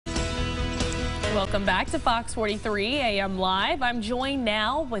Welcome back to Fox 43 AM Live. I'm joined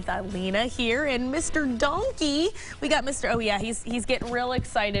now with Alina here and Mr. Donkey. We got Mr. Oh yeah, he's getting real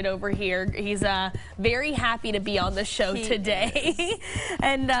excited over here. He's very happy to be on the show today.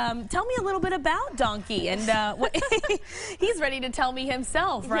 And tell me a little bit about Donkey. And he's ready to tell me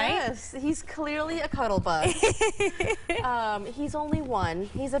himself, right? Yes, he's clearly a cuddle bug. He's only one.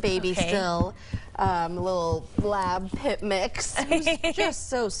 He's a baby still. A little lab pit mix. He's just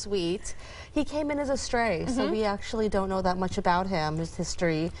so sweet. He came in as a stray, so we actually don't know that much about him, his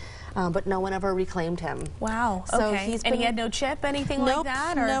history, but no one ever reclaimed him. Wow, so okay. And he had no chip, anything like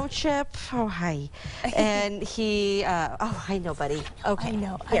that? Or? No chip. Oh, hi. And he, oh, I know, buddy. Okay. I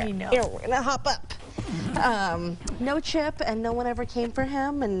know. Here, we're gonna hop up. No chip, and no one ever came for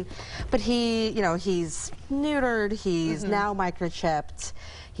him. But he, you know, he's neutered, he's now microchipped,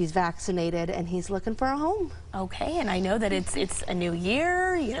 he's vaccinated, and he's looking for a home. Okay, and I know that it's a new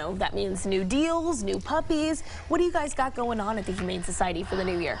year, you know, that means new deals, new puppies. What do you guys got going on at the Humane Society for the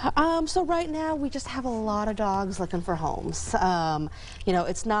new year? So right now we just have a lot of dogs looking for homes. You know,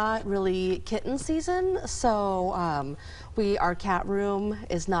 it's not really kitten season, so our cat room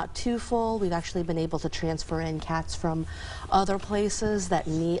is not too full. We've actually been able to transfer in cats from other places that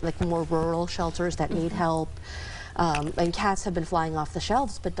need, like more rural shelters that need help. And cats have been flying off the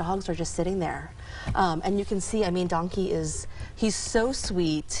shelves, but dogs are just sitting there. And you can see, I mean, Donkey he's so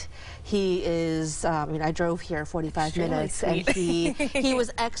sweet. He is, I mean, I drove here 45 minutes, and he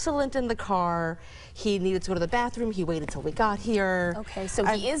was excellent in the car. He needed to go to the bathroom. He waited till we got here. Okay, so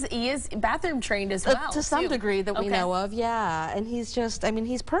he is bathroom trained as well. To some degree that we know of, yeah. And he's just, I mean,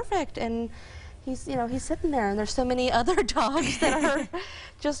 he's perfect. And he's, you know, he's sitting there, and there's so many other dogs that are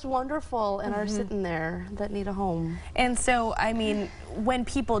just wonderful and are sitting there that need a home. And so, I mean, when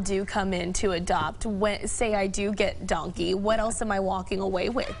people do come in to adopt, say I do get Donkey, what else am I walking away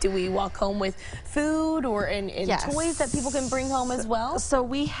with? Do we walk home with food or in toys that people can bring home as well? So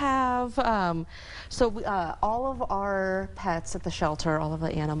we have, all of our pets at the shelter, all of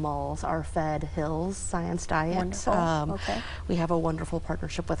the animals are fed Hills Science Diet. Wonderful. Okay. We have a wonderful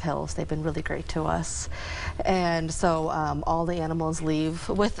partnership with Hills. They've been really great to us. And so all the animals leave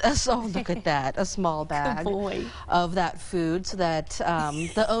with us. Oh, look at that, a small bag of that food so that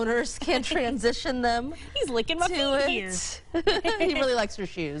the owners can transition them. He's licking my feet here. He really likes your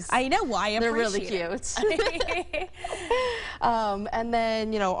shoes. I know why. They're really cute. And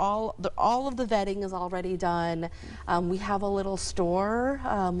then, you know, all of the vetting is already done. We have a little store,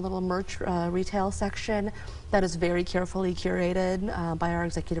 little merch retail section that is very carefully curated by our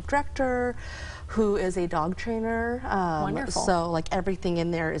executive director, who is a dog trainer. Wonderful. So like everything in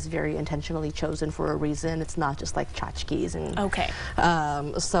there is very intentionally chosen for a reason. It's not just like tchotchkes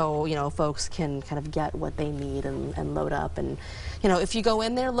and so, you know, folks can kind of get what they need and load up. And you know, if you go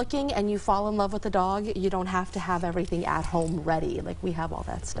in there looking and you fall in love with the dog, you don't have to have everything at home ready. Like, we have all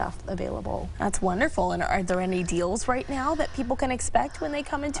that stuff available. That's wonderful. And are there any deals right now that people can expect when they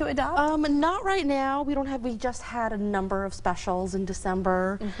come in to adopt? Not right now. We just had a number of specials in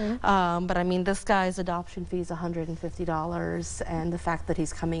December. But I mean, this guy's adoption fee is $150, and the fact that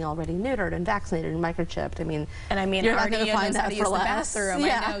he's coming already neutered and vaccinated and microchipped, I mean, you're not going to find that for less. I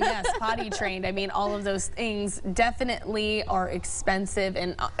know, yes, potty trained. I mean, all of those things definitely are expensive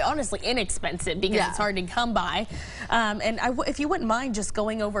and honestly inexpensive because it's hard to come by. And if you wouldn't mind just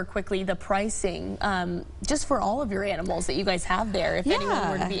going over quickly the pricing just for all of your animals that you guys have there, if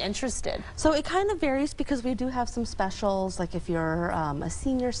anyone were to be interested. So it kind of varies because we do have some specials, like if you're a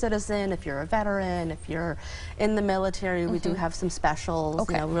senior citizen, if you're a veteran, if you're in the military, we do have some specials.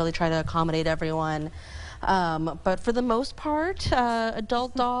 You know, really try to accommodate everyone. But for the most part,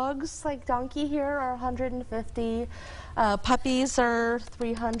 adult dogs like Donkey here are $150. Puppies are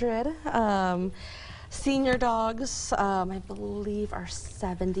 $300. Senior dogs, I believe, are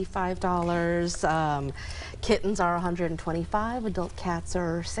 $75. Kittens are $125. Adult cats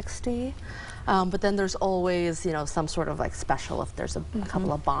are $60. But then there's always, you know, some sort of like special if there's a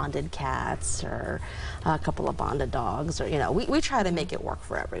couple of bonded cats or a couple of bonded dogs, or, you know, we try to make it work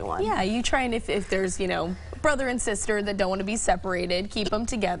for everyone. Yeah, you try, and if there's, you know, brother and sister that don't want to be separated, keep them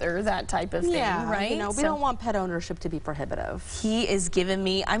together, that type of thing, right? You know, we don't want pet ownership to be prohibitive. He is giving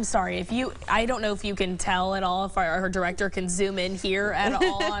me, I'm sorry, I don't know if you can tell at all, if our director can zoom in here at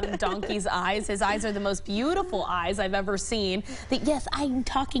all on Donkey's eyes. His eyes are the most beautiful eyes I've ever seen. Yes, I'm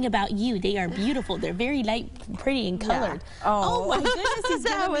talking about you. They are beautiful. They're very light, pretty, and colored. Yeah. Oh my goodness, he's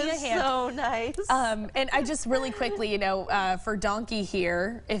that giving me a was hand. so nice. And I just really quickly, you know, for Donkey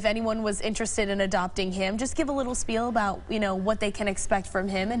here, if anyone was interested in adopting him, just give a little spiel about, you know, what they can expect from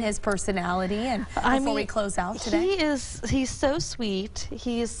him and his personality, and before we close out today. He's so sweet.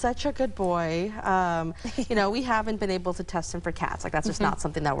 He is such a good boy. You know, we haven't been able to test him for cats. Like, that's just not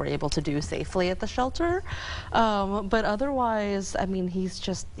something that we're able to do safely at the shelter. But otherwise, I mean,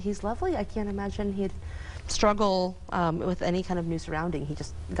 he's lovely. I can't imagine he'd struggle with any kind of new surrounding. He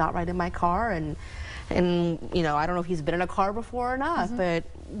just got right in my car, and you know, I don't know if he's been in a car before or not, but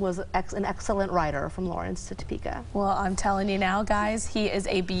was an excellent rider from Lawrence to Topeka. Well, I'm telling you now, guys, he is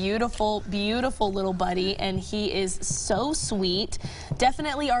a beautiful, beautiful little buddy, and he is so sweet.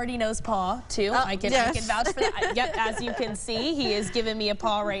 Definitely already knows paw, too. I can vouch for that. Yep, as you can see, he is giving me a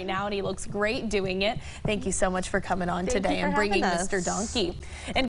paw right now, and he looks great doing it. Thank you so much for coming on today and bringing Mr. Donkey. And